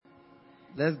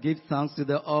Let's give thanks to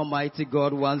the Almighty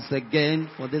God once again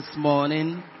for this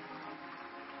morning.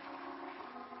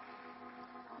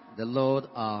 The Lord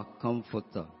our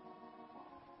comforter.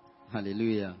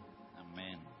 Hallelujah.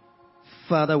 Amen.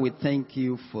 Father, we thank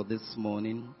you for this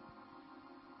morning.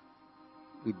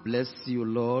 We bless you,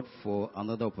 Lord, for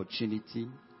another opportunity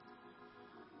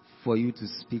for you to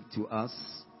speak to us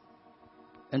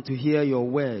and to hear your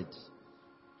word.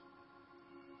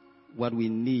 What we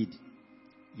need,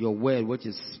 your word, which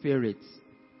is spirit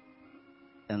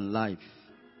and life.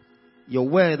 Your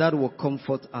word that will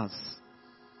comfort us,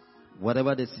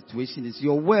 whatever the situation is.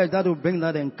 Your word that will bring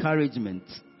that encouragement.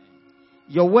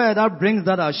 Your word that brings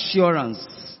that assurance.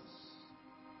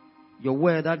 Your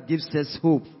word that gives us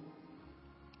hope.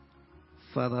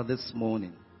 Father, this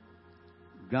morning,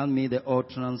 grant me the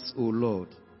utterance, O Lord.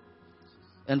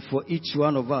 And for each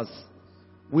one of us,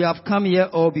 we have come here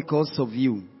all because of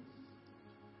you.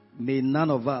 May none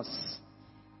of us,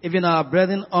 even our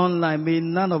brethren online, may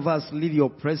none of us leave your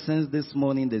presence this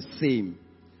morning the same.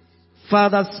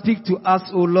 Father, speak to us,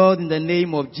 O Lord, in the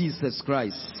name of Jesus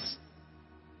Christ.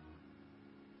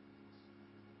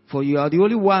 For you are the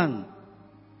only one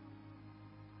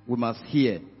we must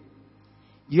hear.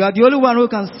 You are the only one who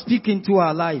can speak into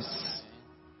our lives.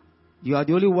 You are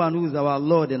the only one who is our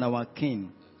Lord and our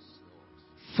King.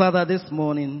 Father, this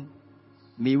morning,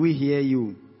 may we hear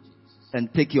you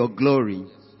and take your glory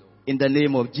in the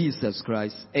name of Jesus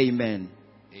Christ. Amen.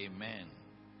 Amen.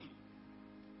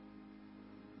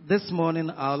 This morning,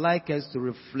 I would like us to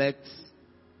reflect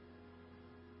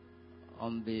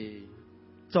on the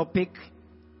topic,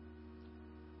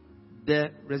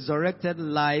 the resurrected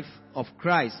life of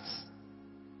Christ,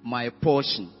 my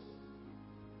portion.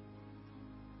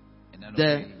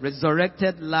 The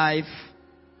resurrected life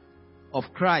of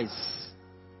Christ,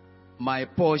 my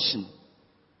portion.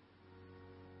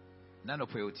 Nano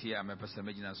poetia me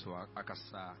pasamagina so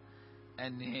akasa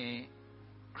ene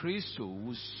Kristo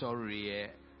wu sorry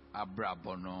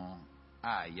abrabono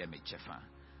a ye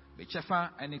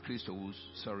mechefa ene Kristo wu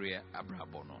sorry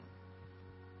abrabono.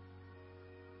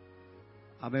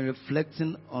 I've been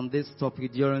reflecting on this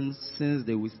topic since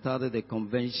we started the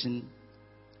convention.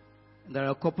 There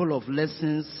are a couple of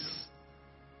lessons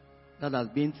that has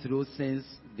been through since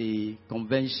the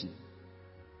convention.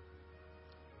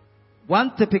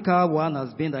 One typical one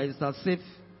has been that it's as if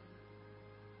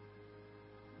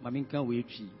Maminka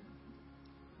Wichi.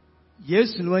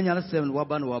 Yes, no one else said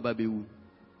Waban Wababu.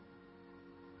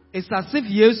 It's as if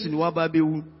yes, in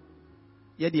Wababu,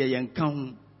 yet the young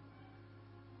count.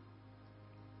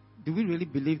 Do we really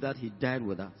believe that he died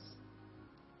with us?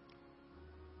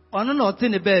 On not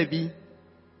in a baby,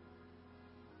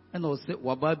 and also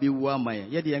Wababi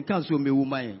Wamaya, yet the young council me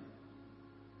Wumaya.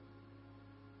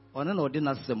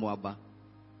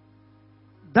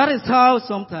 That is how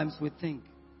sometimes we think.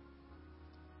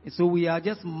 And so we are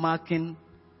just marking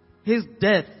his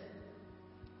death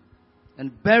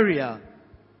and burial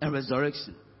and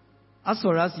resurrection. As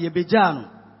far as Yebejano.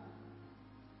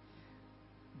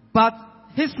 But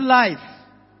his life,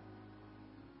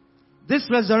 this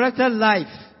resurrected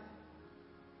life,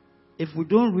 if we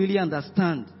don't really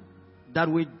understand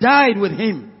that we died with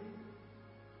him,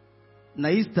 na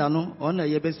Easter no on a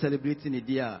yebe celebrating the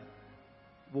day,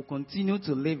 will continue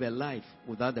to live a life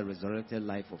without the resurrected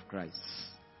life of Christ.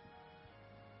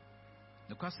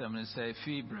 The custom is a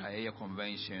fibra a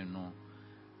convention no.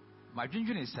 My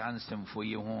drinking is handsome for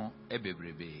you home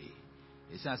ebebrebe.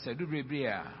 It's a said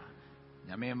rebria.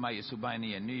 Namema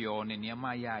Yesubani and New York and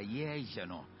Yamaya ye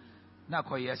no. Na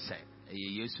ko yese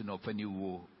ye yesu no penny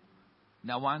wo.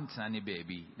 Na one tiny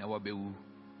baby, na wabewu.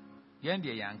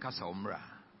 Yendi yan kasa umra.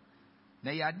 Na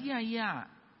yadia ya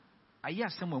aya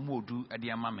sama modu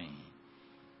adia mame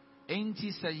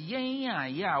enti se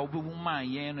yen ya obewu man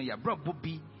yen no ya brabo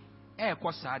bi e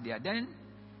kwasa dia. Then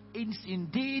it's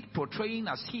indeed portraying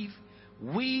as if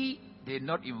we did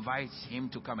not invite him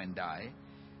to come and die,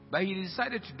 but he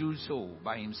decided to do so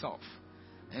by himself.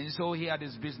 And so he had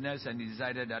his business and he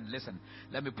decided that, listen,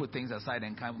 let me put things aside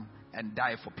and come and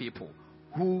die for people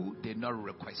who did not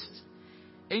request.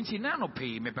 Enti na no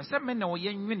pay me pese me na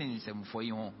oye nwene nsem for yi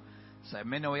ho se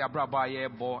me na oya braba ye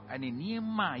bo ani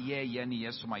niema ye ne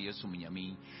yesuma yesum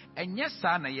nyame enye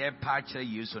sa na ye pa kire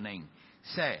yesu nen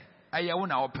se aye wo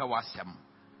na ope wasem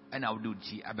na wodu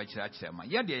ti abekira kire ma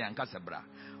ye de yan kasa bra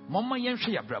momma ye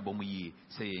hwe ya braba mu yi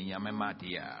se ye nyame ma de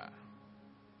ya.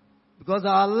 Because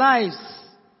our lives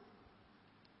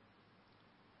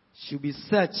should be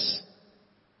such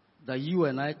that you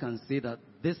and I can say that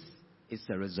this is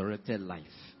a resurrected life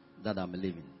that I'm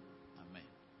living. Amen.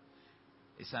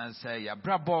 Isan say ya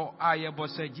brabo aye bo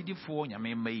say gidifo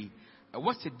nyame mai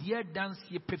what's the dear dance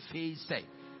ye prefer say?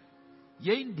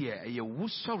 Ye India, a woo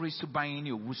sorry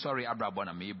subaini, woo sorry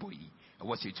abrabona me boy.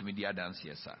 What's it to me, dear dance,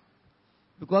 yes, sir?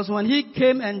 Because when he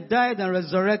came and died and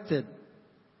resurrected,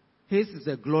 his is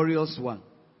a glorious one.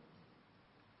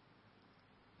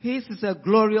 His is a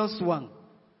glorious one.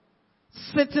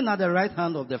 Sitting at the right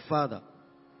hand of the Father.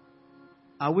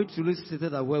 Are we truly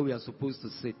seated at where we are supposed to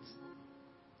sit?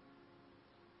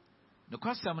 The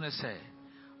question I'm going to say,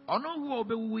 ono who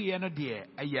obe no dear,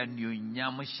 aya new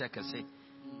nyam shakase.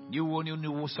 You won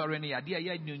you sorry any idea,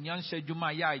 ya new nyan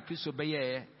sheduma ya ikiso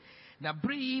beye. Na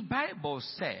bri Bible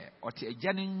say, or te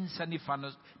janin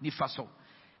sanifanos nifaso.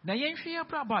 Na yenhwe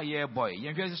abraba ye boy,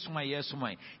 yenhwe suma ye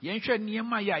suma. Yenhwe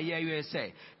niema ya ye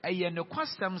say, aya no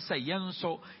kwasam say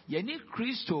yenso, yeni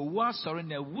Kristo wa sorry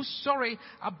na wu sorry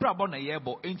abraba na ye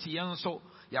bo enti yenso.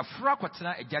 Ya fra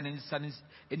kwatena janin sanis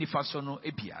enifaso no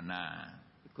ebiana.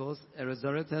 Because a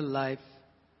resurrected life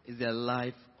is a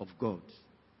life of God.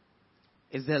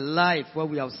 It's a life where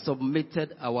we have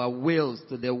submitted our wills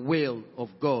to the will of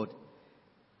God.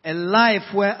 A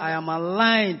life where I am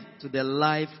aligned to the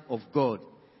life of God.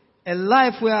 A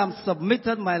life where I am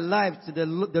submitted my life to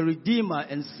the Redeemer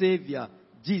and Savior,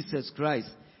 Jesus Christ.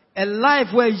 A life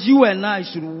where you and I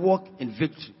should walk in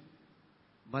victory.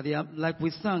 But like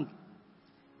we sang,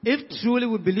 if truly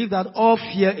we believe that all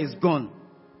fear is gone,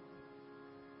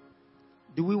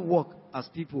 do we walk as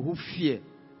people who fear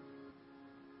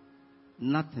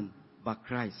nothing but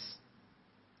Christ?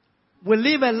 We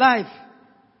live a life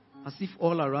as if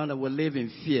all around us will live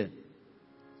in fear.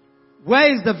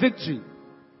 Where is the victory?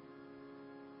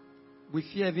 We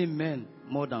fear even men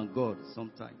more than God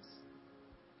sometimes.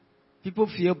 People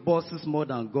fear bosses more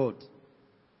than God.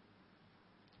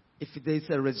 If there is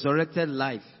a resurrected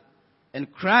life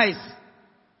and Christ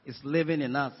is living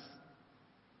in us,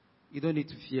 you don't need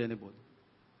to fear anybody.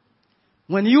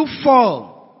 When you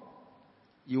fall,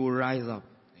 you will rise up.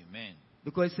 Amen.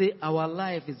 Because say our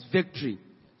life is victory.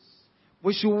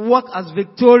 We should walk as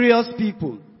victorious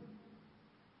people.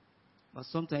 But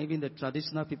sometimes even the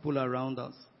traditional people around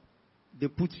us, they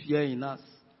put fear in us.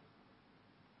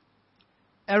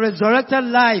 A resurrected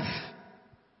life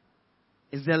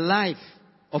is a life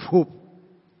of hope.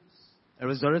 A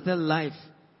resurrected life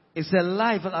is a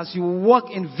life that as you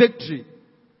walk in victory,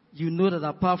 you know that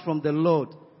apart from the Lord,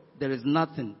 there is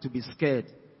nothing to be scared.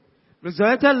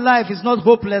 Resurrected life is not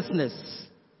hopelessness.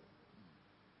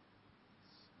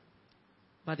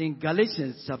 But in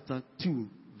Galatians chapter 2,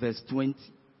 verse 20,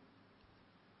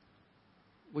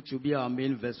 which will be our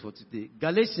main verse for today.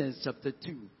 Galatians chapter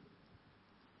 2.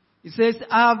 It says,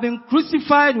 I have been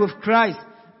crucified with Christ.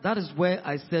 That is where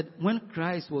I said, when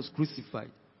Christ was crucified,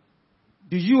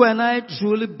 do you and I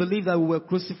truly believe that we were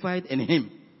crucified in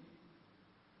Him?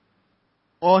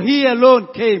 Or He alone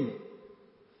came?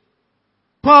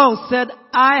 Paul said,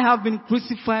 I have been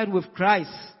crucified with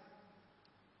Christ.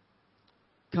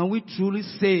 Can we truly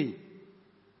say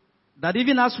that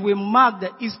even as we mark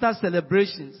the Easter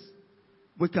celebrations,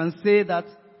 we can say that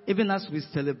even as we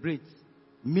celebrate,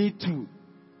 me too,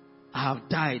 I have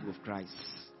died with Christ?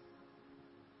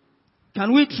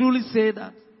 Can we truly say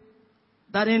that?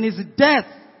 That in His death,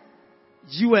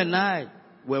 you and I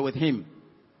were with Him?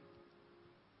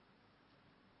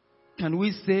 Can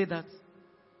we say that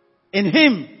in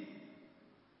Him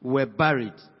we were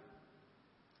buried?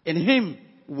 In Him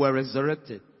we were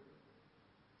resurrected?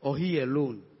 Or He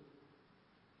alone?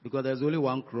 Because there's only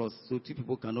one cross, so two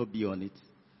people cannot be on it.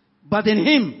 But in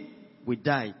Him we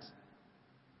died.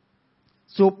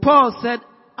 So Paul said,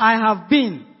 I have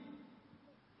been.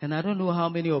 And I don't know how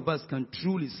many of us can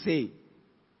truly say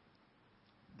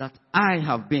that I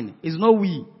have been. It's not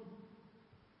we.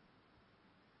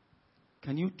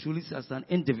 Can you truly say as an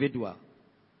individual,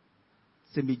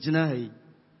 say me jina hey,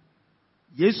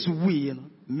 yes we,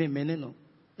 me meneno,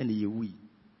 and ye we.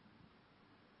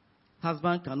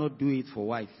 Husband cannot do it for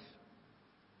wife.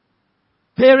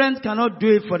 Parents cannot do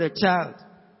it for the child.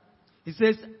 He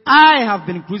says, I have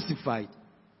been crucified.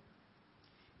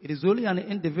 It is only an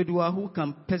individual who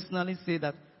can personally say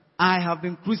that I have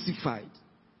been crucified.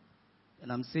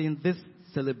 And I'm saying these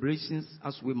celebrations,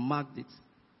 as we marked it,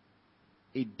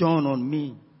 it dawned on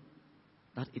me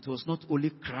that it was not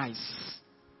only Christ,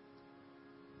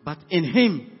 but in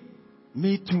Him,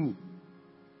 me too,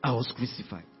 I was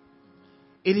crucified.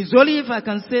 It is only if I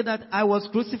can say that I was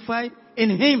crucified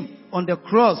in Him on the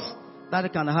cross that I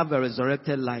can have a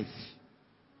resurrected life.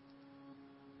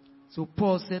 So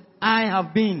Paul said, I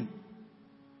have been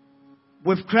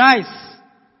with Christ.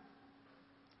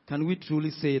 Can we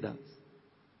truly say that?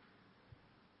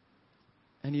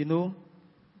 And you know,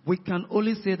 we can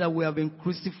only say that we have been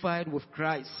crucified with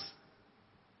Christ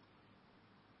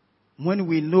when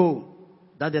we know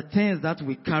that the things that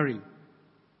we carry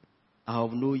are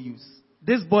of no use.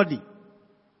 This body,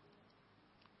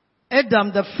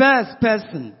 Adam, the first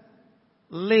person,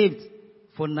 lived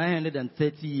for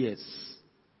 930 years.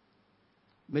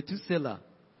 Methuselah,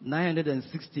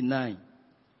 969.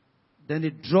 Then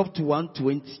it dropped to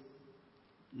 120.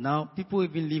 Now, people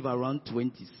even live around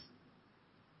 20s. It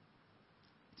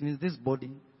means this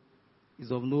body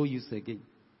is of no use again.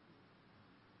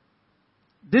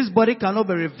 This body cannot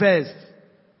be reversed.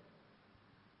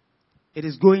 It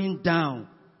is going down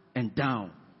and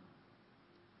down.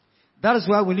 That is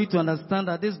why we need to understand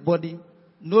that this body,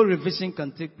 no revision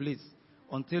can take place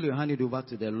until you hand it over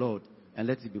to the Lord and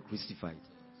let it be crucified.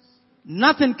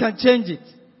 Nothing can change it.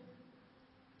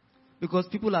 Because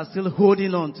people are still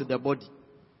holding on to the body.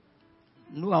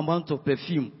 No amount of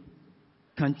perfume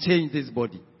can change this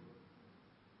body.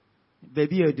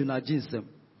 Baby, I do not jinx them.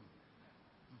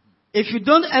 If you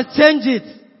don't exchange it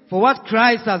for what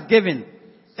Christ has given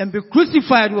and be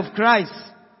crucified with Christ,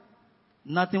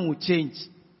 nothing will change.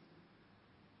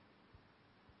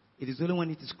 It is only when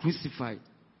it is crucified.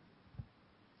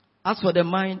 As for the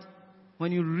mind,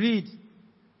 when you read,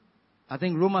 I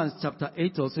think Romans chapter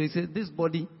 8 also, it says this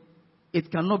body, it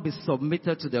cannot be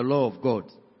submitted to the law of God.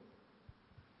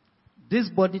 This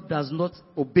body does not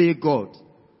obey God.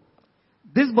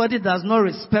 This body does not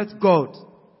respect God.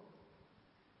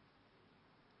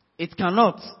 It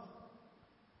cannot.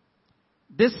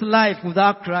 This life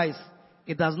without Christ,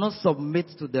 it does not submit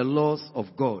to the laws of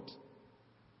God.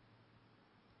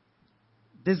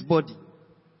 This body.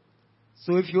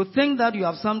 So if you think that you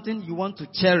have something you want to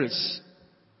cherish,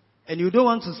 and you don't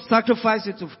want to sacrifice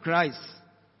it to Christ,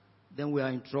 then we are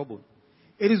in trouble.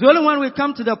 It is only when we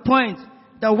come to the point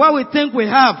that what we think we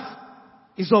have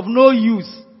is of no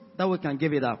use that we can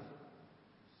give it up.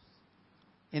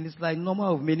 And it's like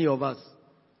normal of many of us.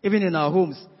 Even in our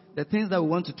homes, the things that we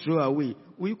want to throw away,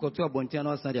 we go to a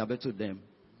bontiano outside to them.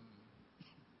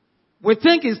 We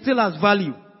think it still has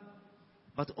value.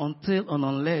 But until and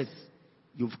unless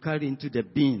you've carried into the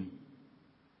bin,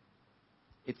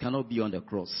 it cannot be on the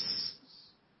cross.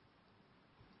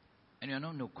 And you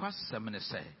know, no question to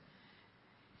say.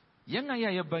 Yanga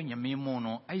ya banya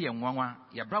mimono aye nwanwa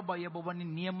ya braba ya boba ni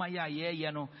niema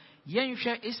ya no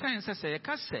yenhwe essence say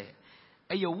kase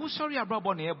aye wusori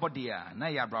abrabo na ebodia na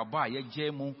ya braba ya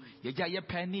jemu ya ja ya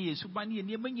pani yesu ba ne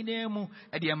niema nyina mu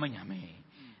e de amanyame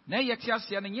na ya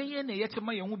tiase na yenye na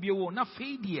yetema ye hu biewo na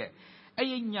feedie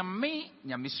aye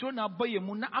nyame so na abaye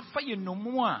mu na afaye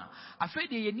nomu a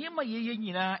afede ye niema ye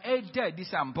nyina e da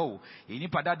disampo ye ni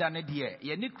padada ne de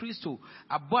ye ni Kristo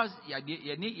abaz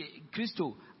ye ni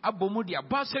Kristo abomu dia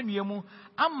basanuemu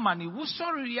amani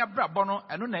wusori ya brabo no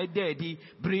eno na ededi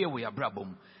breye we ya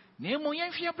brabom na emu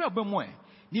yenhwe ya brabom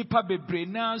nipa bebre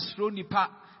na sro nipa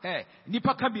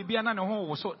ka bibia na ne ho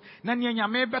wo so na ne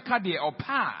nyame beka de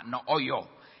opa na oyo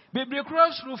bebre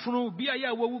cross rufunu bia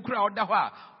ya wawu kura oda ho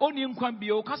a oni nkwan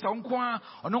bia o kasa nkwan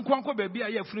ono nkwan ko bia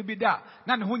ya funu bi da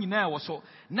na ne ho nyina wo so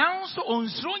na nso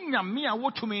onsro nyame a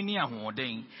wotumi ni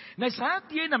ahoden na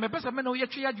saadie na mepesa me na wo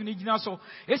yetwe adwene gina so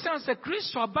esan se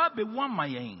Kristo aba be wama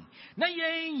yen na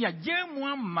yen ya gemu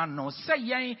ama no se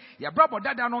yen ya brabo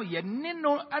dada no ye ne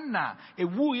no ana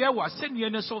ewu ye wa senue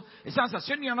ne so esan se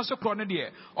senue no so kro ne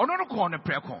de ono no ko ne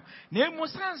preko na emu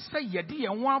san se ye de ye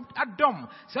wa adom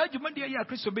sa adwuma de ya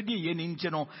Kristo di ye ni nche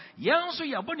no yenso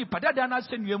ya boni padada na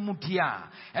senue mu dia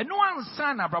eno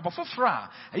ansa na brabo fofra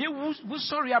eye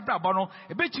wusori abrabo no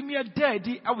ebetumi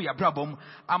edadi awe abrabom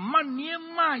amma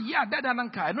niema ya dada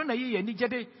nanka eno na ye ni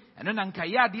gede eno nanka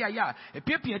ya dia ya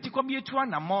epiepie tikom yetu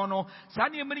anamo no sa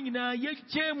niema nyina ye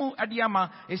chemu adiama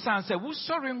esanse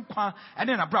wusori nkwa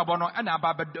ene na brabo no ena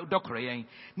aba dokore yen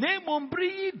na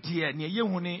emombri die ne ye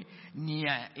hune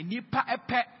nia nipa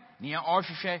epe nia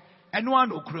ohwehwe eno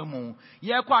an okramu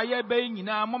ye kwa ye be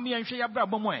nyina mom ye nhwe ya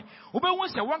brabo mo obewu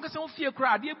se wankasa ofie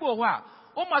kra ade bi ho a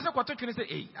o ma se kwato twene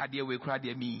se ade we kra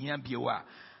ade mi hia bie wa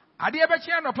ade be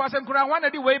chia no pa se kra wan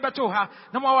ade we beto ha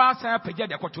na mo wa asa pagya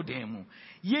de kwato den mu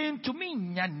ye ntumi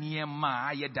nya niema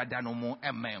aye dada no mu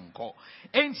emenko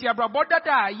enti abrabo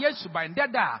dada yesu ban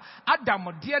dada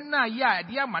adam de na ya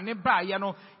ade amane ba ye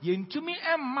no ye ntumi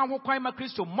emma ho kwan ma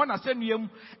Kristo mo na senuem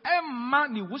emma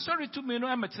ni wusori tumi no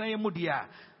emetena ye mu dia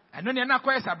eno ne na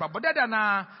kwesa brabo dada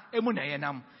na emu na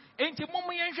yenam enti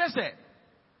momo yenhwe se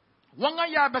wonga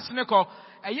ya besene ko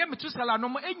eye Methuselah no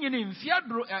mo enyine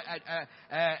mfiadro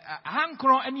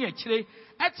hankro ani akire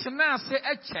etena se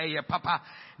echeye papa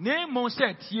na emo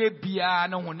se tie bia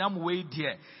na honam we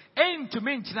die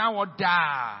entumi ntina wo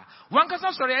da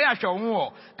wankasa sori ya hwe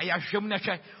ho ya hwem na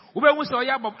hwe Ube so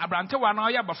ya abrante wa na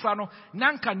ya bafra no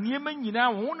nanka niema nyina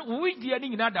wo die ni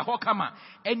nyina da ho kama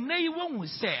enai wo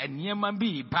se niema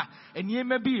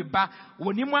bi ba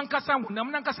woni mu ankasa honam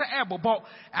nankasa ebobo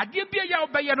ade bia ya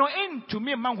obeye no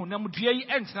entumi ma honam dua yi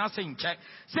entena se nche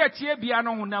se tie bia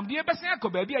no honam de besen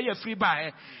akoba bia ya free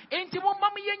ba enti mo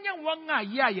mam yenya won a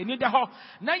ye ni da ho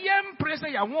na ye mprese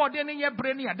ya wo de ne ye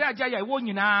bre ne ya da agya ya wo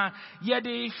nyina ye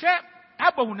de hwe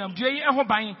aba hunamdua yi eho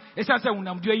ban esase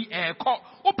hunamdua yi ekọ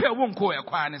ope wonko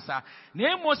ekọ anisa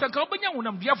na emo sanka obenya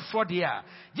hunamdua foforo de a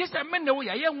gese menne wo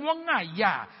ya ye nwon a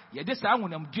ya ye de sa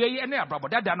hunamdua yi ene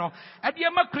abrabodada no ade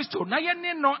ma Kristo na ye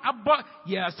ne no abo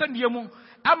ye asandie mu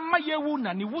amma ye wu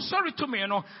na ni wu sorry to me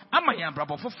no amma ye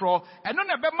abrabo foforo eno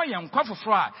na be ma ye nkwa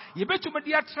foforo a ye betumi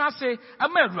de atena se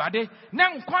amma Awurade na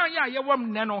nkwa ya ye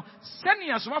wom ne no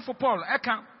sene asomafo Paul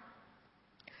eka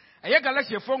Aya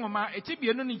Galatia fongoma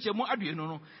etibienu ni nchemu aduenu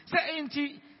no se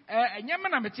enti enyama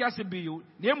na meti ase biyo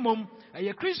na mmom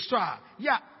eye Kristo a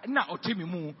ya na otimi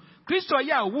mu Kristo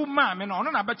ya wu ma me no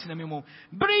ono na betena me mu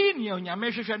bere ni onyame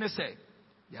hwehwe ne se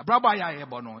ya brabo ya ye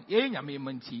bo no ye nyame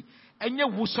manti enye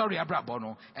wu sorry abrabo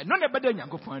no eno na beda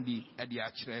nyankopon di ade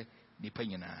a kire ni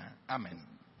panyina amen.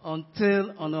 Until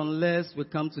and unless we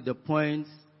come to the point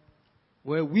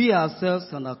where we ourselves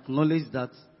can acknowledge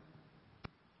that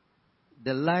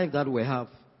the life that we have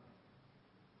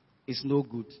is no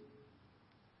good,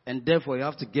 and therefore you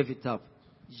have to give it up,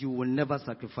 you will never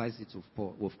sacrifice it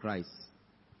with Christ.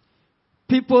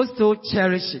 People still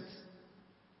cherish it,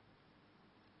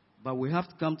 but we have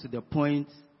to come to the point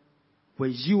where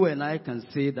you and I can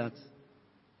say that,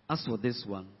 as for this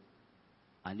one,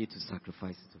 I need to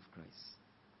sacrifice it with Christ.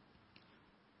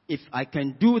 If I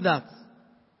can do that,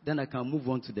 then I can move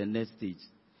on to the next stage.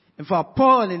 In fact,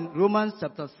 Paul in Romans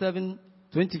chapter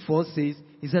 7:24 says,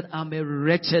 he said, I'm a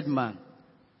wretched man.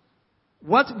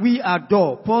 What we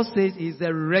adore, Paul says, is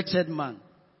a wretched man.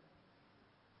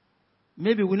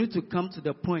 Maybe we need to come to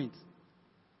the point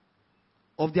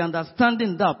of the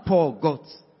understanding that Paul got.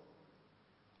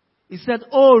 He said,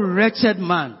 oh wretched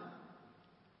man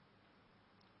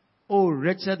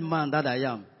that I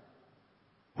am,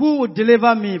 who will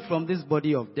deliver me from this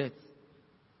body of death?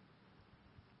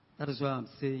 That is why I'm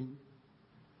saying,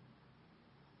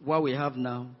 what we have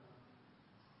now,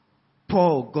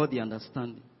 Paul got the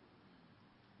understanding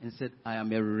and said, I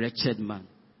am a wretched man.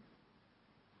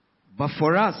 But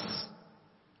for us,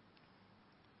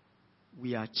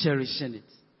 we are cherishing it.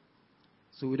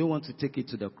 So we don't want to take it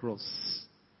to the cross.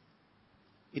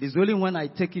 It is only when I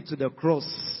take it to the cross,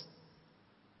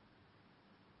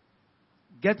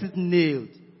 get it nailed,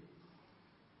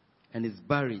 and it's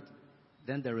buried,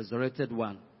 then the resurrected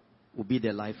one will be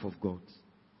the life of God.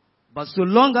 But so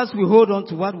long as we hold on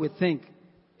to what we think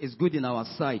is good in our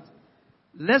sight,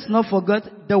 let's not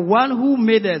forget the one who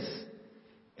made us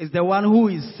is the one who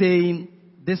is saying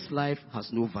this life has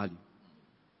no value.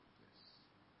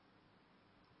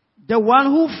 The one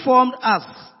who formed us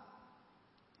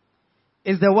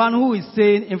is the one who is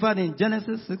saying, in fact in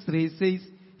Genesis 6:3 he says,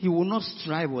 he will not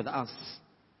strive with us.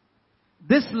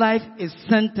 This life is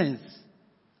sentenced.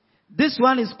 This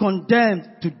one is condemned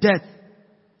to death.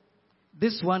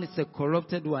 This one is a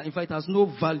corrupted one. In fact, it has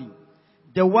no value.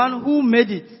 The one who made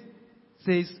it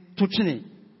says, Tuchine,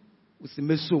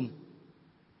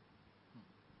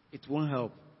 it won't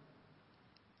help.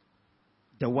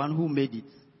 The one who made it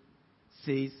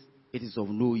says it is of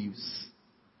no use.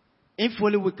 If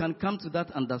only we can come to that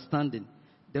understanding,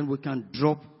 then we can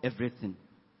drop everything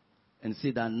and say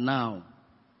that now,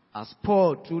 as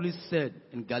Paul truly said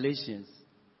in Galatians,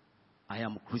 I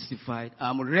am crucified, I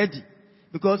am ready.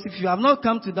 Because if you have not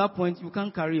come to that point, you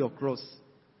can't carry your cross.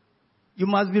 You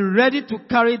must be ready to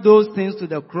carry those things to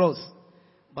the cross.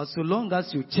 But so long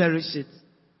as you cherish it,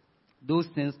 those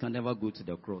things can never go to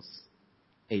the cross.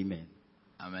 Amen.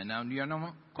 Amen. Now, you know,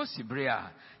 Kosibria,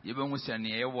 you be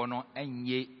musani e wono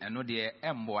enye eno de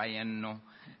embo ayen no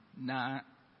na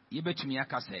ye betumi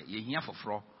aka se ye hia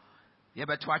foforo ye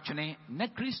beto atwene na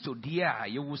Kristo dia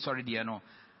ye wu sori de no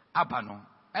aba no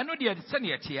eno de se ne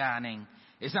ye anen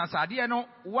esan sade no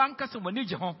wankasa wani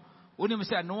je ho onim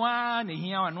se no a na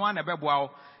hia no na beboa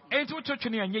o enti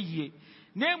wototwene anya yie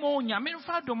na emo nyame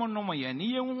mfa dom no mo ye ne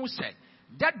ye hu se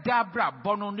dada bra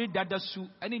bono ne dada su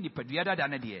ene nipadua dada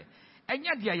na de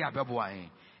enya de ya beboa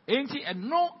enti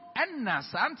eno enna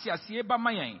santi asie ba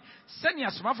mayan senia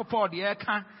somafo Paul de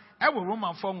eka ewo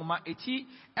Roman fonguma eti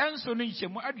enso no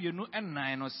nchemu aduenu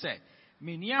ennan no se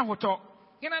menia hoto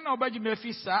ina na obaji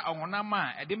mefisa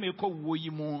ahonama ede mekọ wuo yi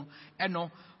mu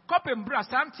eno Copem Brass,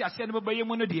 Antia, Sen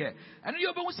Bayamuno dear. And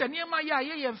you both said near my ya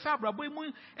and Fabra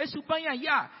Boymun, Esupaya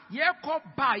ya, called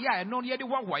by ya, and no yet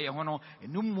one way, hono,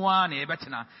 and no one, a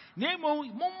betana. Nemo,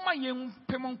 Mumma young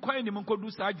Pemon Coin, Moncodu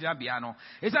Sajabiano.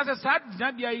 It's as a sad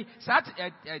Nabia, sat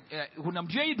at Hunam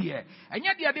J. dear, and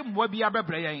yet the other will be a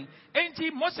brain. Ain't he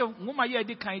most of Mumaya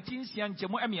de Kaitins, young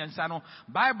Jemo and Sano,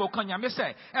 Bible Conya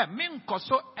Messe, and Min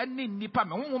Coso, any Nipa,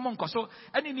 Mumon Coso,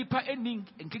 any Nipa ending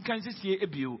in Kansas here a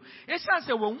view. It's as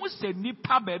a one would say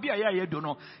Nipa baby, I don't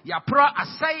know. Ya pro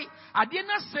asay, I did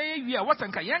not say we are what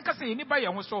and Kayanka say anybody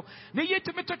and so. Ne yet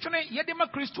to me touch on it,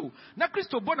 Yedema Christo. Na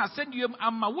Christo Bona send you,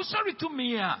 I'm sorry to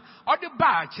me, or the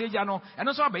bar, Chejano, and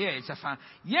also by it's a fan.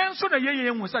 Yan so the ye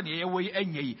was a ye way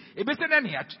and ye, a better than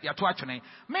Yatuachone.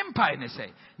 Mempire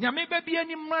say, Yame baby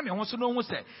any money, also no one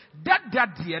say, that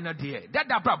dear, no dear, that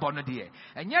brabon dear,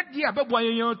 and yet dear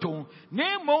Baboy to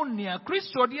name on near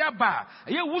Christo dear bar,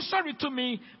 ye was sorry to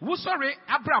me, was sorry,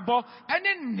 Abrabo, and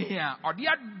in near, or dear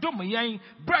Domayan,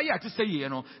 Briar to say, you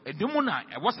know, a Dumuna,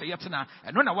 I was a yatana,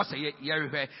 and when I was a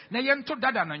year, Nayan to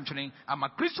Dada mentioning, I'm a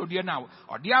Christo dear now,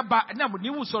 or dear bar, and now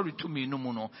you sorry to me, no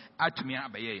mono, at me,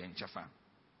 Abaye and Jaffa.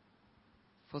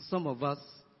 For some of us,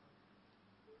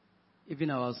 even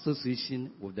our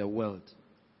association with the world,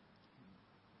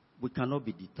 we cannot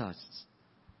be detached.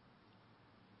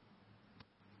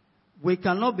 We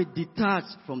cannot be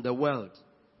detached from the world.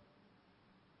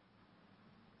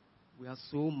 We are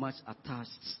so much attached.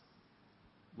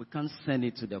 We can't send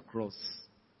it to the cross.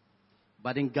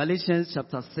 But in Galatians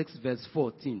chapter 6 verse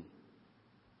 14,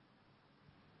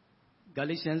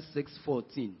 Galatians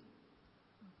 6:14,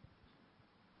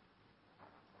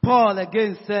 Paul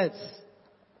again says,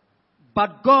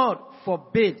 but God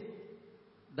forbid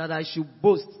that I should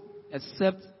boast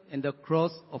except in the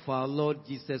cross of our Lord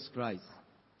Jesus Christ,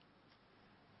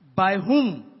 by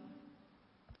whom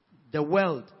the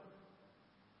world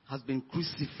has been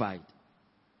crucified,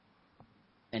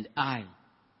 and I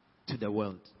to the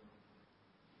world.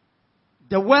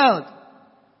 The world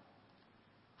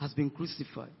has been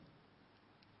crucified.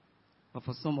 But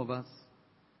for some of us,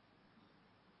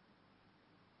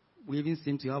 we even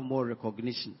seem to have more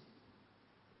recognition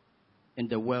in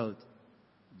the world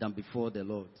than before the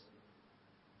Lord.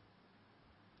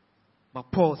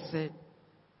 But Paul said,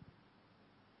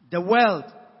 the world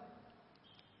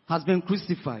has been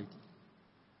crucified.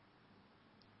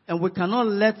 And we cannot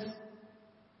let,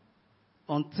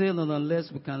 until and unless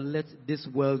we can let this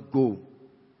world go.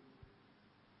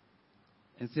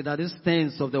 And see that these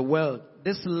things of the world,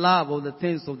 this love of the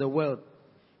things of the world,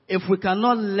 if we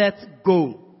cannot let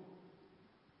go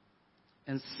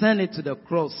and send it to the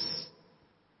cross,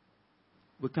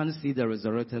 we can't see the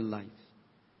resurrected life.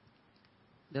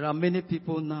 There are many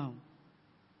people now.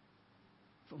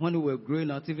 When we were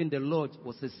growing up, even the Lord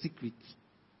was a secret.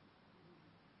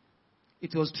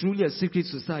 It was truly a secret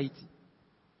society.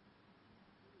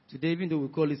 Today, even though we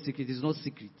call it secret, it's not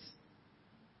secret.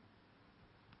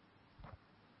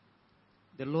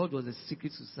 The Lord was a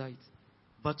secret society.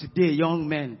 But today, young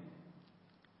men,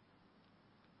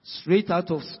 straight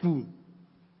out of school,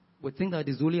 we think that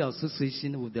it's only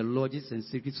association with the lodges and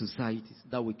secret societies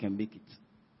that we can make it.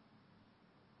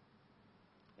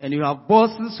 And you have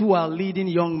bosses who are leading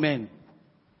young men.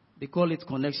 They call it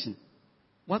connection.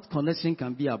 What connection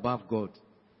can be above God?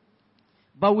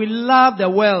 But we love the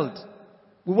world.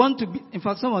 We want to be, in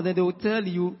fact, some of them, they will tell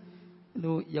you,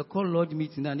 you call lodge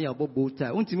meeting and you're about bow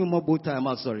tie. Won't even more bow tie,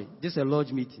 I'm sorry. Just a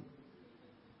lodge meeting.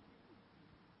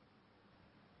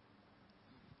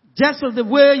 Just as the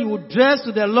way you would dress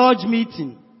to the lodge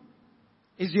meeting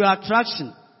is your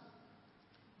attraction.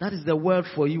 That is the word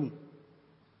for you.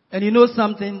 And you know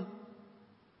something?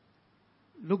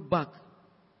 Look back.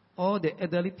 All the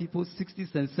elderly people,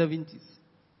 60s and 70s,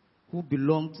 who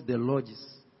belong to the lodges,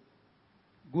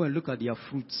 go and look at their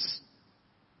fruits.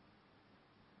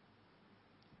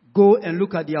 Go and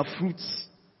look at their fruits.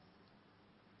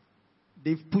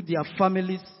 They've put their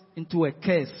families into a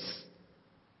curse.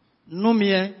 No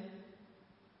mere.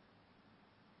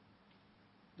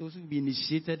 Those who be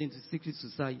initiated into secret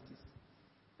societies.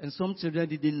 And some children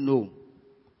didn't know.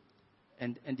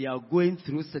 And they are going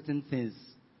through certain things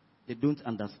they don't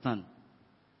understand.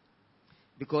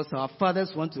 Because our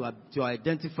fathers want to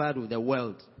identify with the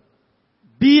world.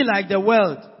 Be like the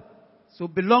world. So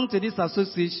belong to this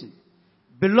association.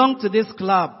 Belong to this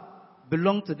club.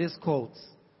 Belong to this cult.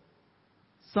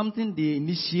 Something they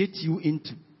initiate you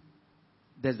into.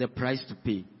 There's a price to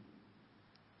pay.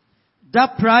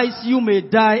 That price, you may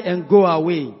die and go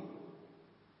away.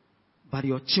 But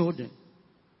your children,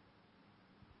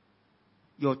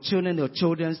 your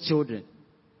children's children,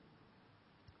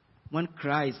 when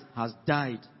Christ has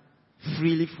died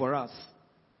freely for us.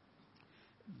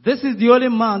 This is the only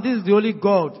man, this is the only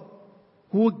God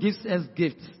who gives us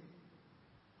gifts.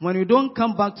 When we don't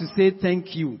come back to say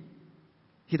thank you,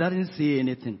 he doesn't say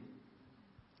anything.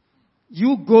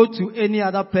 You go to any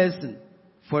other person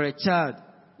for a child,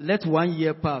 let 1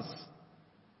 year pass,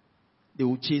 they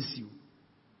will chase you.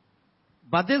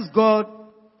 But this God,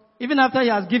 even after he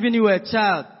has given you a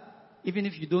child, even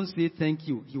if you don't say thank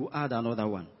you, he will add another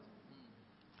one.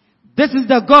 This is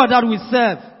the God that we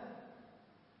serve.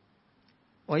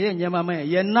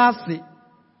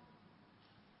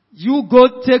 You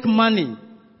go take money,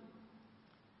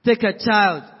 take a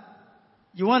child,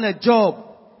 you want a job,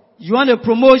 you want a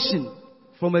promotion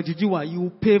from a Jujuwa, you will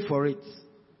pay for it.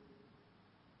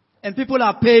 And people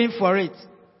are paying for it.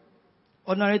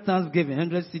 Ordinary Thanksgiving,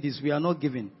 100 cedis, we are not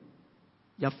giving.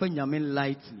 Yafen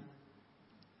lightly.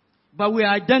 But we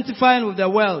are identifying with the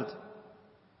world.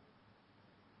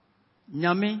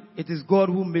 Nyame, it is God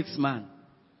who makes man.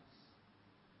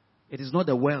 It is not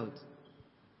the world.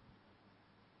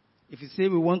 If you say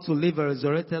we want to live a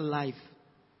resurrected life,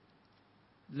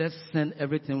 let's send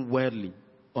everything worldly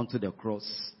onto the cross.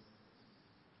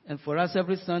 And for us,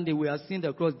 every Sunday, we are seeing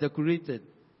the cross decorated.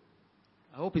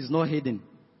 I hope it's not hidden.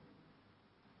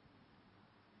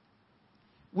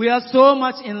 We are so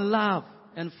much in love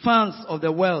and fans of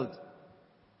the world.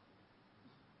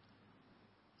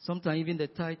 Sometimes even the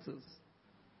titles.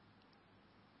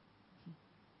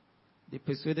 They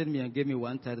persuaded me and gave me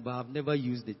one title, but I've never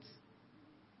used it.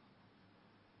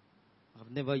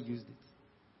 I've never used it.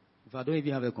 If I don't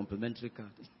even have a complimentary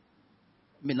card.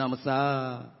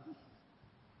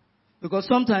 Because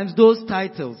sometimes those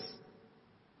titles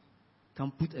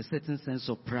can put a certain sense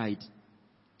of pride.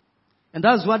 And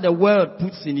that's what the world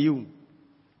puts in you.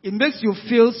 It makes you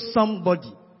feel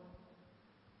somebody.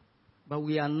 But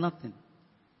we are nothing.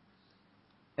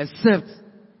 Except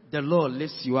the Lord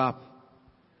lifts you up.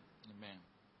 Amen.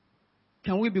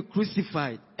 Can we be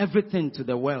crucified, everything to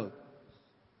the world,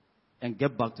 and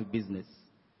get back to business?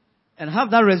 And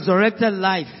have that resurrected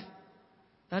life.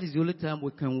 That is the only time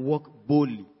we can walk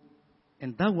boldly.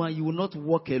 And that one, you will not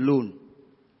walk alone.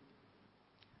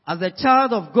 As a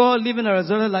child of God living a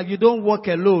resurrected life, you don't walk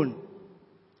alone.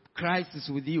 Christ is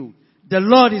with you. The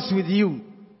Lord is with you.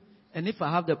 And if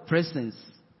I have the presence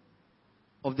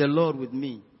of the Lord with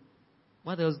me,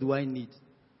 what else do I need?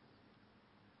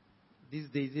 These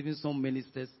days, even some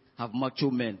ministers have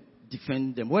macho men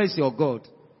defend them. Where is your God?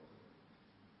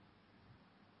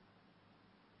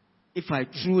 If I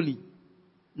truly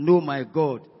know my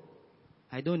God,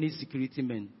 I don't need security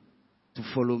men to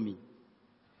follow me.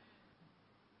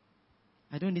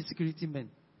 I don't need security men.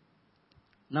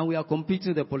 Now we are competing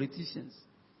with the politicians.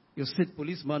 You sit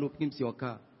policeman opens your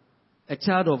car. A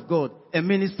child of God, a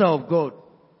minister of God.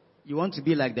 You want to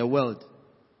be like the world.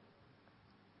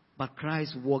 But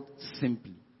Christ walked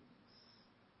simply.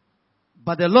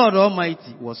 But the Lord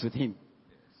Almighty was with him.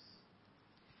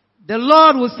 The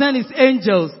Lord will send his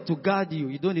angels to guard you.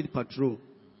 You don't need patrol.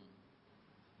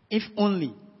 If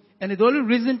only. And the only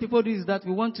reason people do is that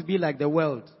we want to be like the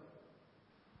world.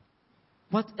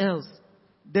 What else?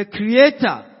 The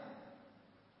Creator.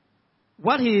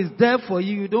 What he is there for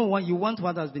you, you want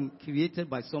what has been created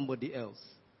by somebody else.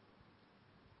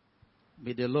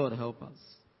 May the Lord help us.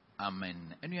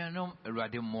 Amen. And you know,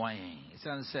 Radim Moyen. It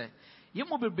says, you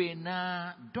must be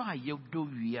na do you do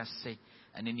we say,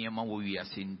 and in your mouth we are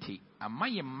sinti. And my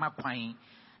maquine,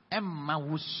 Emma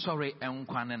was sorry and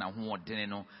quan and a who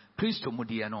Christo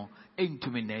Modiano, ain't to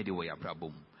me near way a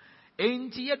problem.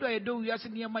 Ain't yet I do we are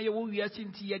near my we are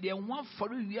sinti yet and one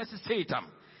for you as a Satan.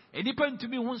 It depends to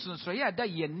me once and so yeah, that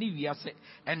ye need ya say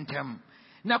and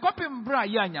now copying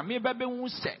Brian, may baby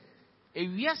won't say. A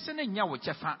yes and a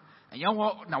yawachafa. And you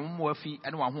want now more fee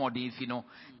and one more day, no.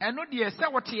 And no dear,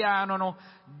 Sawatia, no,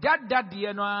 Dada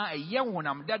Diano, a young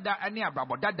one, Dada, any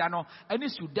Abrabo Dadano, any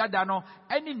Sudadano,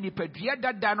 any Nipedia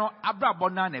Dadano,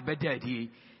 Abrabona, a better day.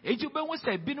 Eju be wo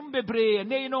say binum bebre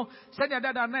na no se na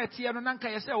dada na tie no nanka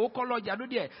ye se wo koloja no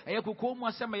de e kokko mu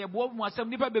asem ye bo mu asem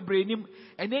nipa bebre nim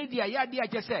ene dia ya dia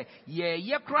che se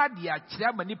ye kra dia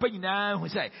kire ma nipa nyina hu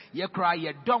se ye kra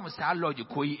ye dom sa lodge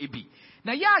koyi ebi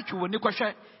na ya atwo ni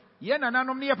kwhwe ye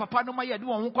nananom ne ye papa no ma ye de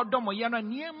won kodom ye no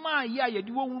niema ye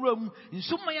de won wuram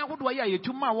nsumman ahodo ye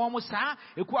yetuma won mo saa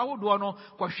eku ahodo no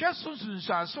kwhwe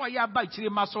sunsunso ye aba kire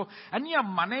ma so ane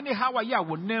amane ne hawa ye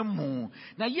wonam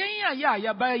na yen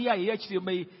ya ba ye kire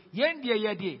mai yen de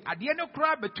ye de ade ne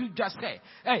kra betu just say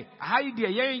hi de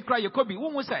yen kra ye kobi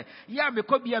wo say ya me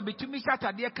kobi ya betumi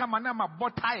satade kama na ma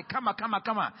botai kama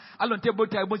alonte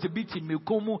botai bo se biti me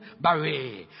komu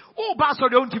bawe o ba so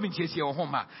de ontimi chiesie o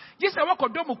homa je se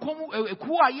wakodom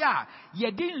kuaya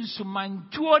ye din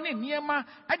sumantuo ne niema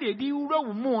ade di wura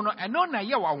wo mu no eno na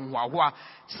ye wa nwawa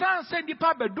san se di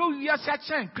pa bedo wiase a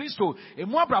chen Kristo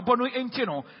emu abrabo no enti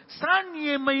no san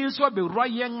niema yi so be ro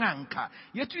ye nganka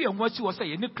yetu ye nwasi wo se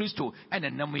ye ne Kristo ena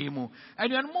nam yi mu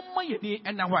enu no momma ye ni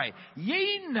ena hwai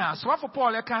ye na so afọ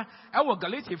Paul eka ewo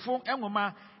Galatifo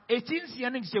enwoma 18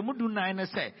 ne gemu du 9 ne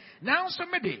se nanso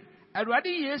mede Awurade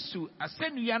Yesu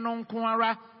asenua no nko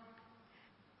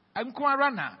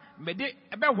ara na mede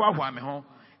ebehoahoa me ho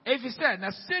efise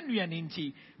na senua ne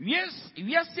nti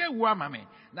wiase wu ama me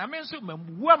na me nso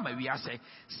mawu ama wiase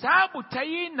saa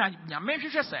botai na nyame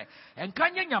hwehwe se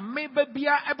enkanye nyame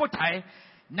babia ebotai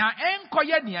na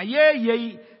enkoye ne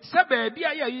ye sebe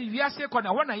bia ya wiase ko na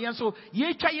hona ye nso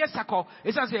ye twa ye sako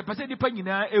esa se pese dipa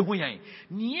nyina ehu yan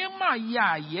niema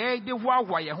ya ye de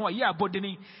hoahoa ye ho ye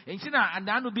abodini enti na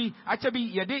andano bi acha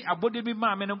bi ye de abode bi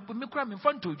ma me no me kura me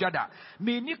fanto dwada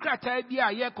me ni krata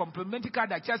bia ye compliment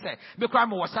card acha se me kura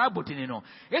me wasa abodini no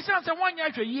esa se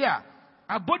wanya hwe ye a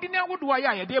abodini awodo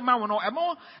ya ye de ma wo no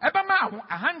emo eba ma ho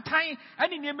ahantan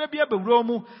ani niema bia bewuro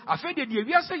mu afa de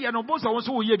wiase ye no boso wo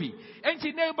so wo ye bi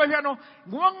enti na ebahwe no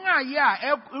won a ye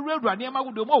a ewura niema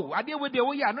wodo mo ade we de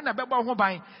wo ye no na beba ho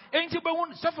ban enti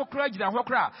behu sefo kra gira ho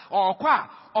kra okwa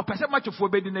opese machofo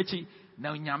bedi nachi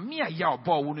na nyame a ya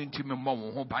obo wo no ntimi mmọ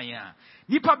wo ho ban a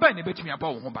nipa ba ne betumi aba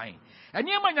wo ho ban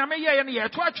eniema nyame ye no ye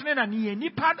to atwene na ne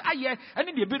nipa aye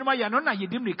ene de binuma ye no na ye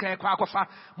dim nika kwa akofa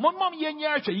mommom ye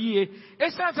nya ahwe yie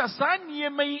esansa sa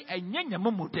niema yi enye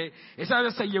nyamomute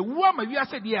esansa sa ye wu ama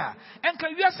wiase de a enka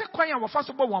wiase kwan a wofa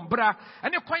so bo won bra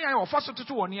ene kwan a wofa so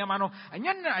toto won niema no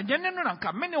enye no na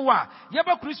nka mene wa ye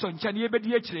ba Kristo ncha ne ye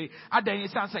bedi akire adan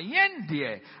esansa yen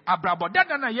de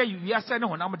abrabodada na ye wiase ne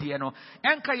honam de no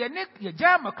enka ye ne ye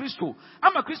jama Kristo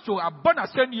ama Kristo abona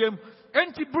saniem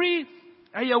enti bri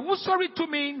eye wusori to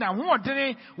me na ho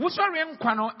odene wusori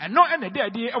nkwa no eno ene de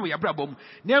ade e wo yabrabom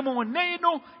na mu nei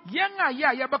no yen a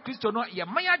ya ba Kristo no ye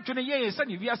maya dwene ye se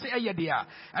ne wiase eye de a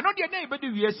eno de na ibedi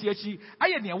wiase achi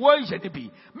aye ne wo ye de bi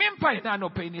mempa na no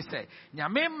pe ni se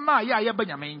nyame ma ya ba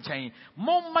nyame nchen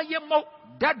momma ye mo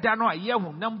dada no aye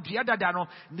hunam dua dada no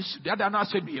ni dada no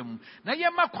aseduem na ye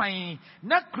makwan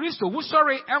na Kristo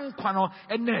wusori nkwa no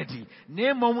enadi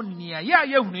na mom nia ya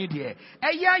ye hunu de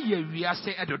ye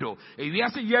wiase edodo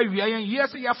wiase ye wiayen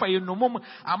wiase ya fa ye nomum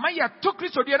ama ya to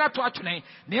Kristo de na to atwene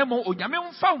na emo onyame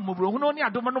mfa mmobro hunu ne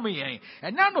adom no me yen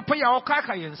ena no pa ya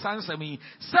okaka ye nsansami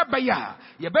sebaya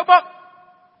ye bebo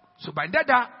so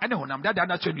bandada ene honam dada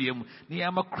na tweduem na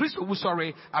ya ma Kristo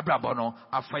wusori abrabo no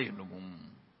afa ye nomum.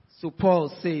 So Paul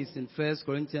says in 1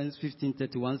 Corinthians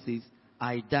 15:31 says,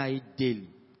 I die daily.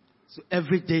 So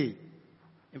every day.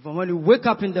 And from when you wake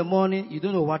up in the morning, you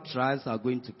don't know what trials are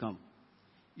going to come.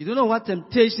 You don't know what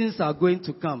temptations are going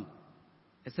to come.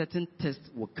 A certain test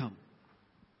will come.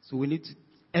 So we need to,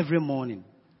 every morning,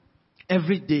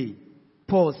 every day,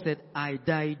 Paul said, I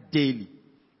die daily.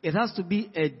 It has to be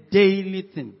a daily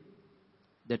thing.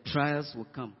 The trials will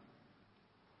come.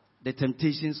 The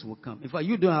temptations will come. In fact,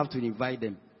 you don't have to invite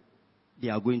them. They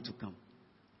are going to come.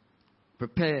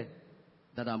 Prepare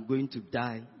that I'm going to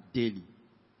die daily.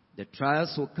 The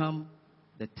trials will come.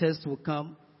 The tests will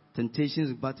come.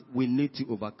 Temptations, but we need to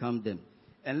overcome them.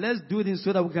 And let's do this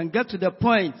so that we can get to the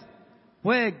point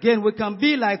where again we can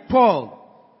be like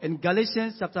Paul in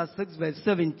Galatians chapter 6 verse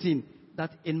 17,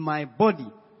 that in my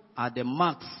body are the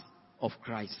marks of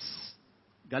Christ.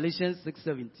 Galatians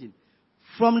 6:17.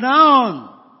 From now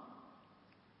on,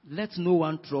 let no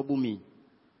one trouble me.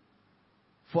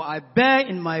 For I bear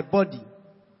in my body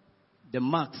the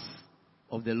marks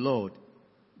of the Lord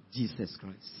Jesus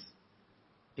Christ.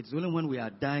 It's only when we are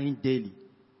dying daily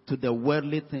to the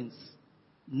worldly things,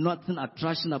 nothing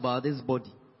attraction about this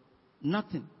body,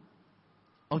 nothing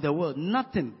of the world,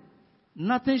 nothing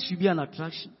should be an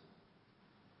attraction.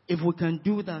 If we can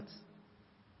do that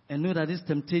and know that this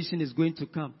temptation is going to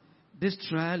come, this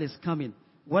trial is coming,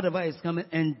 whatever is coming,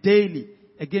 and daily,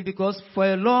 again, because for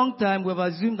a long time we've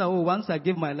assumed that, once I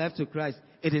give my life to Christ,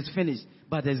 it is finished.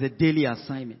 But there's a daily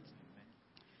assignment.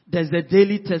 There's a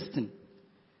daily testing.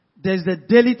 There's a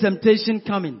daily temptation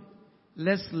coming.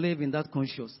 Let's live in that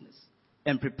consciousness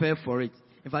and prepare for it.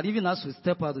 In fact, even as we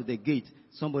step out of the gate,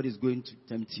 somebody is going to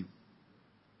tempt you.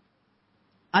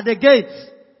 At the gate,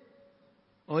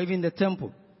 or even the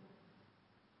temple.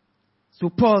 So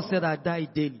Paul said, I die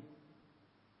daily.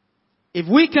 If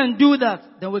we can do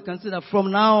that, then we can say that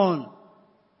from now on,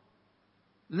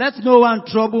 let no one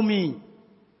trouble me.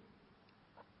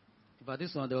 But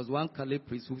this one, there was one Catholic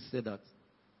priest who said that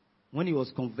when he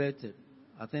was converted,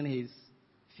 I think his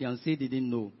fiancée didn't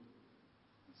know.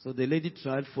 So the lady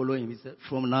tried following him. He said,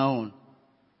 from now on,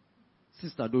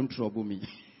 sister, don't trouble me.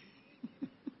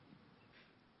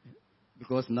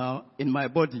 Because now, in my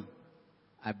body,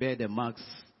 I bear the marks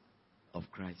of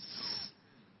Christ.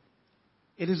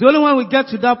 It is only when we get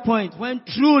to that point, when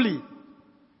truly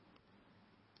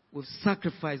we've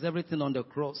sacrificed everything on the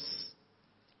cross,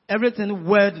 everything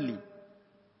worldly,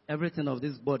 everything of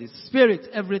this body, spirit,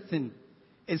 everything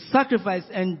is sacrificed,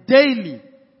 and daily,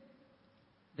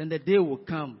 then the day will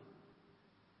come.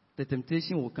 The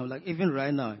temptation will come. Like even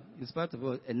right now, in spite of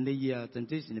a year,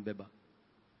 temptation in Beba.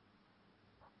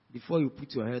 Before you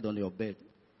put your head on your bed,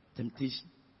 temptation.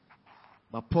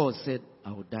 But Paul said,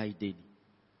 I will die daily.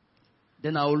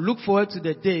 Then I will look forward to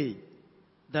the day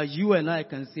that you and I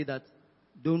can say that,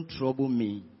 don't trouble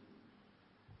me.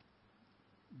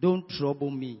 Don't trouble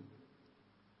me.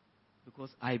 Because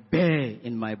I bear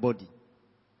in my body.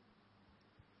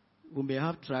 We may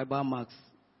have tribal marks,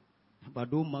 but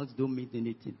those marks don't mean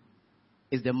anything.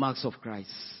 It's the marks of Christ.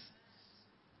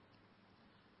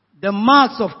 The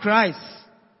marks of Christ.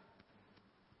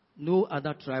 No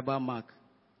other tribal mark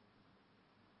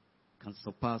can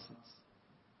surpass it.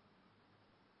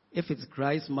 If it's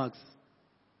Christ's marks,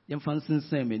 it won't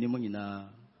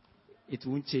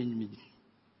change me.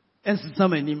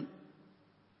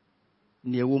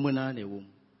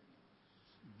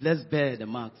 Let's bear the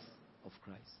marks of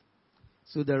Christ.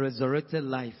 So the resurrected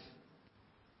life.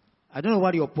 I don't know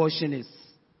what your portion is.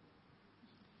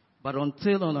 But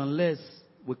until and unless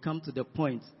we come to the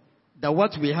point that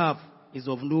what we have is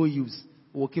of no use,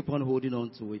 we'll keep on holding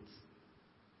on to it.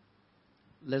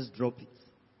 Let's drop it.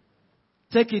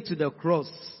 Take it to the cross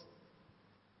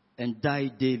and die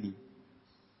daily.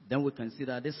 Then we can see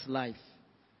that this life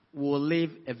will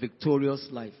live a victorious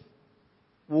life.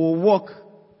 We'll walk.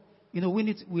 We're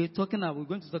going to talk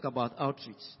about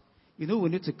outreach. We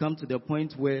need to come to the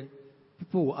point where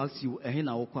people will ask you,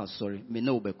 sorry, me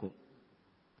no beko.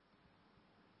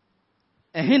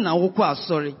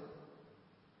 Sorry.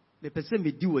 Me person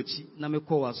me do na me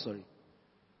call sorry.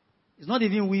 It's not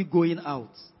even we going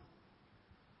out.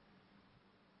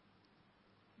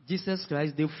 Jesus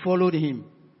Christ, they followed him.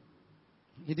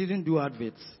 He didn't do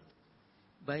adverts.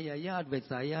 But adverts,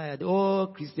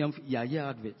 Christian,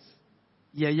 adverts.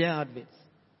 Adverts.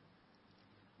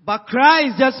 But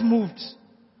Christ just moved.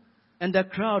 And the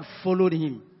crowd followed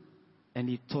him. And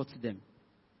he taught them.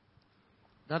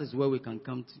 That is where we can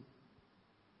come to.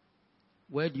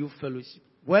 Where do you fellowship?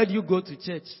 Where do you go to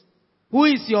church? Who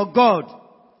is your God?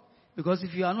 Because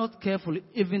if you are not careful,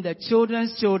 even the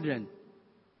children's children,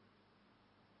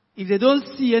 if they don't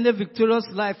see any victorious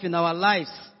life in our lives,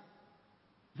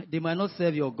 they might not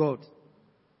serve your God.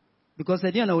 Because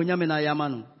let's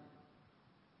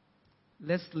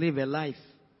live a life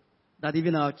that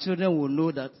even our children will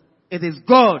know that it is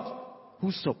God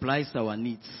who supplies our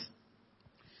needs.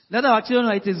 Let our children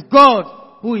know it is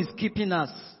God who is keeping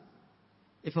us.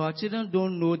 If our children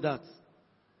don't know that,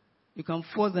 you can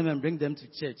force them and bring them to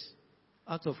church.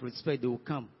 Out of respect, they will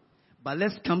come. But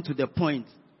let's come to the point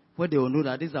where they will know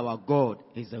that this is our God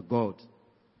is a God.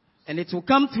 And it will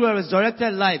come through a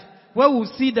resurrected life where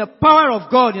we'll see the power of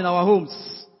God in our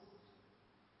homes.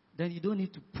 Then you don't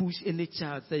need to push any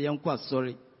child, say, Yankwa,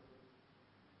 sorry.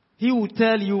 He will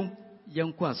tell you,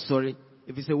 Yankwa, sorry.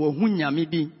 If you say, well, hunya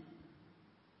maybe.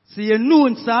 See, you know,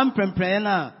 in some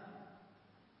premprena,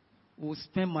 we'll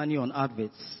spend money on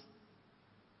adverts.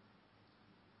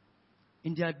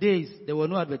 In their days, there were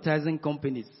no advertising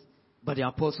companies, but the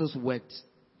apostles worked.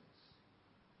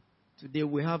 Today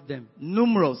we have them.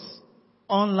 Numerous.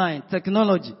 Online.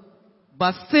 Technology.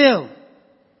 But still,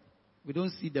 we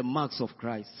don't see the marks of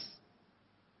Christ.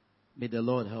 May the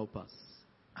Lord help us.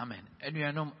 Amen. And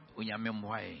you know, when you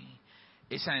are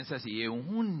it's says, you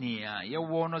want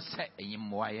to say,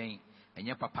 and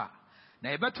your papa. Na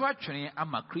ebeto atwene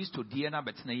ama Kristo die na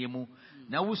betena yemu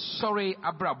na wo sorry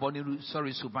abrabo ne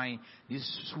sorry suban ni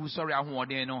sorry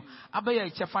ahoɔden no abaya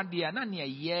kyefade na ne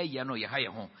ye no ye ha ye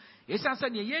ho esansa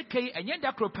ne ye kai enye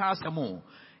da kropa asamo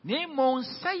ne mon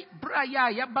sai bra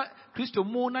ya ba Kristo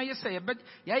mu na ye sai be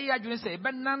ya adwene sai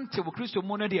be nante wo Kristo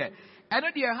mu no de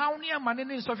eno de ha ne amane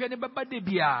ne nsofia ne baba de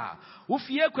bia wo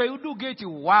fie kwai udu gate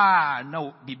wa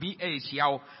na bibi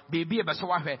ehia bibi e beso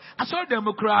wahwe aso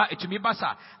demokra etumi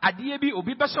basa ade bi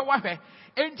obi beso wahwe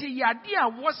enti yade a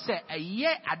wo se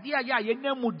eye ade a ya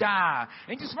namu da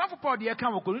enti smafo Paul de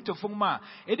kan wo Korinto fom a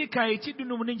edi kan eti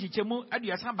dunum ne nchichemu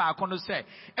aduasa ba akono se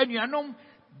enuanom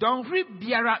don hwe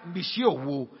biara mbihie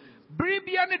owo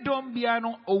Bribia ne dombia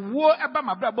no owo eba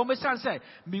mabra bom san say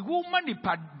me woma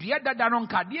nipa dua dada no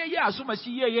nka de ye asoma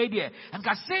si ye de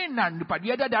nka sei na nipa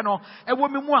dua dada no ewo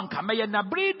me mu anka meye na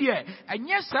bri de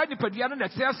enye sa nipa dua no na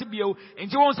tiase bio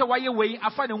nti won se waye wei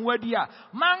afa ne ho adi a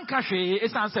man ka hwe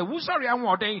esan say wo sorry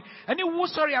anwoden ene wo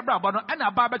sorry abrabo no na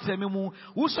ba beteme mu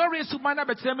wo sorry suma na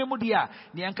beteme mu dia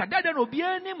ne nka dada no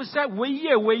bia nim say wei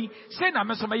ye wei sei na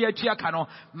me so meye atua ka no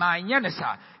ma anye ne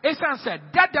sa esan say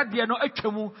dada de no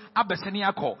atwamu abesani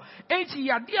akọ enti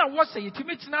yade a wo say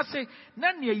yetimi tina se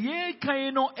na ne ye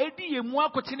kan no edi ye mu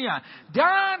akotene a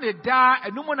da ne da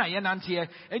enum na ye nante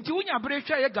enti wunya bere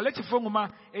hwa ye Galatifo nguma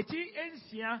eti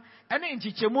ensia ene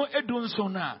nchichemu edunso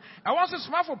na I want to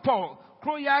smart for Paul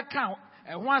kro ya kan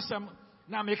ho asem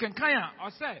na me kan a o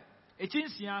say eti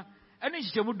nsia ene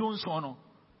nchichemu dunso no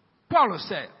Paul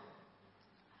say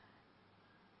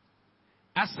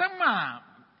asema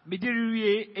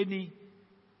mediriwie eni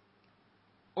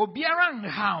obiara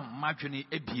nha madwene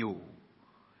ebio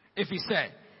if he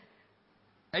said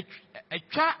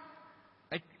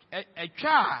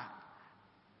etwa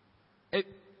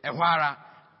ehwara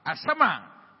asama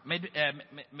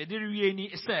mediriwie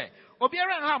ni say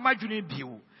obiara nha madwene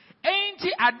ebio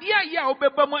enti ade a ya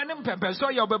obeba mu ne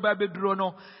mpempeso ya obeba beduro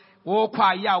no wo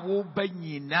kwa ya wo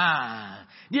banyina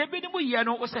de ebinimu ye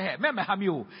no wo se he meme ha mi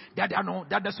o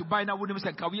dada subai na wonim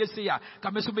se nka wo yesi ya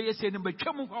ka me so be yesi ne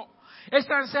betwam ho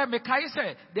esan se me kai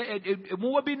se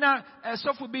mu wo bi na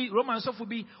sofu bi Roman sofu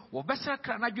bi wo besa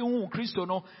kra na dwe hu Kristo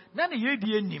no na ne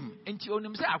yedi enim enti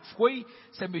onim se afoi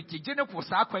se me gege ne ko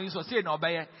sa kwan so se na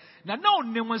obaye na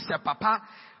onim se papa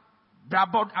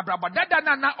Abrabod dada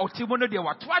na otimo no de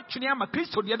wato atwene ama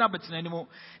Kristo de na betena nimu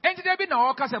enti de bi na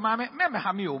o kase ma me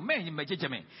ha me o me megege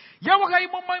me ye wo kai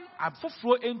momam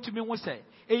afoforo entumi ho se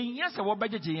ehia se wo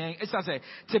begege yen esa se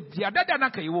te bia dada na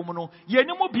kai wo mu no ye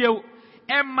nimu bieu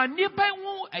emma nipa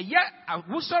hu eye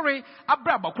awusori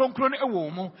abraba kronkro no ewo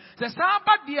mu se sa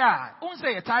ba dia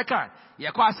unse ye taika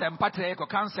ye kwa asem patre ko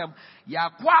kansem ya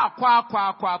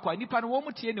kwa nipa no wo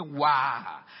mu tie ne wa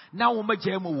na wo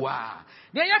magye mu wa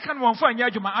ne ya kan won fa anya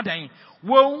adwuma adan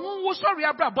wo hu wusori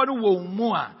abraba no wo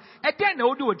mu a eden na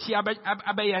odi oti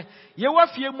abaye ye wa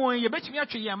fie mu ye betumi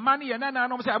atwe ye ma ne ye nana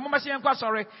no se amoma se kwa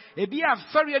sori ebi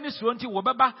afare ne suo nti wo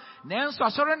beba na enso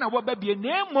asori na wo ba bie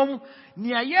na emom ne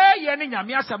ye ne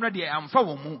nyame asam na de amfa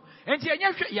wo mu enti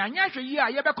anya hwe yi a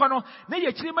ye bekọ no na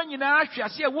ye kirima nyina ahwe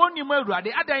ase wo nim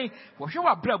awurade adan wo hwe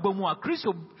wa braba mu a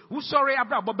Kristo wusori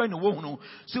abraba ba ne wo hunu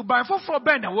suban foforo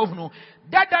ba na wo hunu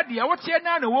dada de wo tie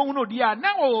na wo hunu de a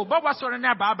na wo baba sori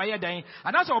na ba ye dan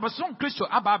anaso obeson Kristo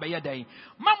aba ye dan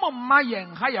mamo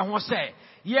mayen ha ye ho se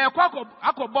ye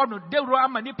akọbọ no dewro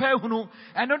ama nipa ehunu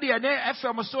eno de ne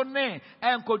FM so ne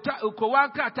enkota ukowa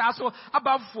krata so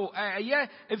abafo ye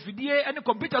efidie ene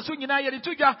computer so nyina ye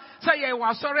tudwa se ye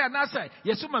wasori anase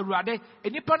yesu mawurade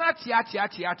enipa na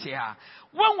tia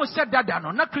wọn wo se dada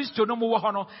no na Kristo no mo wo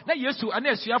ho no na Yesu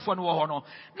ana asuafo no wo ho no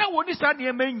na woni sa ne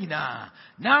ema nyina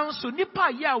nanso nipa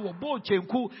ya wo bo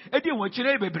chenku edi won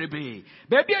kire bebrebe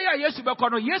beebia ya Yesu bekọ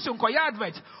no Yesu nko ya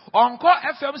advert onko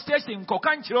FM station nko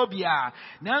kan kire obia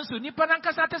nanso nipa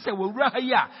nankasa te se wowura ha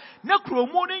ya na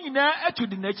kromu no nyina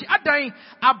atudi nachi adan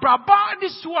abraba ni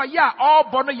so ya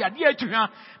obo no ya de atwuha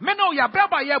me no ya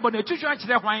braba ya bo na atwuha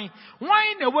kire hwan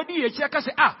na wodi ye kire ka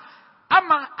se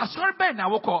ama asori ben na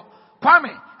wokọ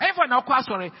Kwame, enfa na kwa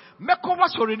sori, meko wa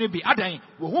sori ne bi adan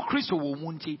wo hu Kristo wo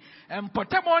mu nti.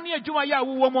 Empotemo ne adwuma ya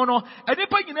wo mo no,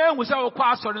 enipa nyina ehu se wo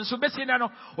kwa sori nso besi na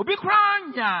no, obi kra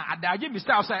nya adaje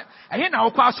mista se, ehe na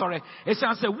wo kwa sori.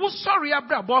 Esan se wo sori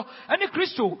abrabo, eni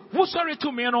Kristo wo sori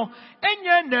to me no,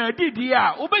 enye na didi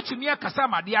a, obetumi akasa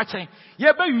made a chen.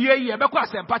 Ye ba wie ye bekọ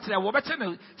asempa kire wo bete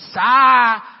ne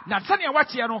saa na tane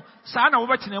wache no, saa na wo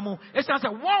bete na mu. Esan se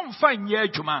won fa nye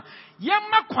adwuma.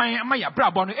 Yemma kwan ama ya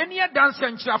brabo no eni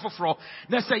dance nkyira foforo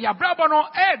na se ya brabo no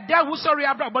da wusori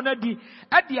abrabo na di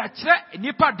ade a kire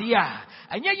nipa de a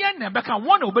enye ye na beka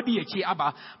won obedi echi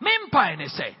aba mempa ne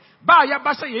se ba ya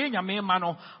ba se ye nyame ma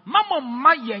no mamo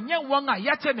ma ye nye won a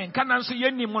ya te ne nka na nso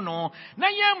ye nim no na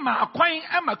ye ma kwan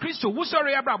ama Kristo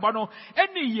wusori abrabo no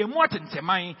eni ye mu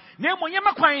atenteman na emo ye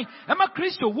ma kwan ama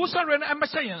Kristo wusori no ema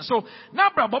se ye nso na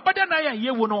abrabo bada na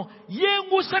ye wo no ye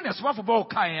ngu se ne sofo bo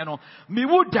kan no mi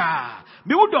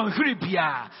wudon hwiri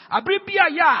bia abri bia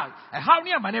ya hawo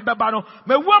ne amane beba no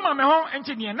mewu ama me ho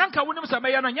enti ne nanka wonim se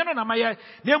meya no nye no na maye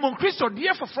na emu Kristo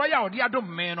de foforo ya ode adom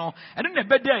me no ene na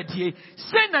beda adie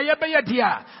se na ye yɛbɛyɛ deɛ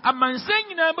a amansa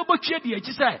nyinaa bɛbɔtwe deɛ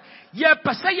akyi sɛ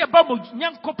yɛpɛ sɛ yɛba mo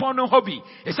Nyankopɔn no hɔ bi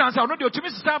ɛsiane sɛ ɔno deɛ ɔtumi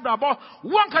sesa abrabɔ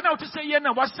wɔnka na wote sɛ yie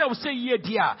na wasɛ wo sɛ yie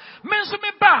deɛ a me nso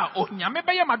meba a onyame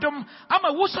bɛyɛ m'adom ama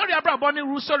wosɔre abrabɔ ne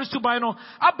wosɔre suban no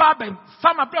aba abɛfa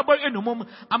m'abrabɔ enumum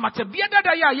ama tabea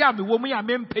dada yɛ a yɛ a mewɔ mu yɛ a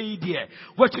mempɛ yi deɛ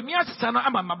watumi asesa no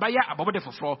ama mabɛyɛ abɔbɔde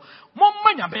foforɔ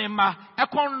momma nyame mma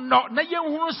ɛkɔnnɔ na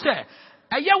yɛnhunu sɛ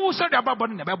ɛyɛ wosɔre abrabɔ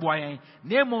no na ɛbɛboa yɛn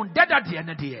na emu dada deɛ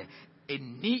ne deɛ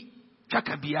ɛni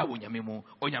twaka biara wɔ nyame mu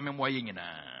onyame mmoa yɛ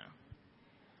nyinaa.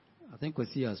 I think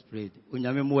Kwesi has prayed.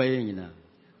 Onyame mmoa yɛn nyinaa.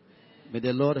 May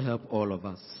the Lord help all of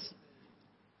us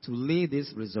to live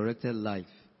this resurrected life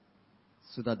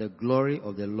so that the glory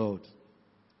of the Lord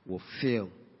will fill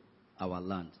our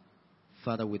land.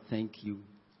 Father, we thank you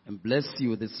and bless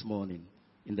you this morning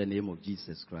in the name of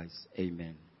Jesus Christ.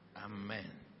 Amen. Amen.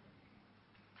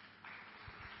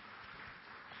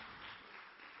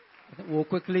 I think we'll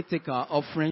quickly take our offering.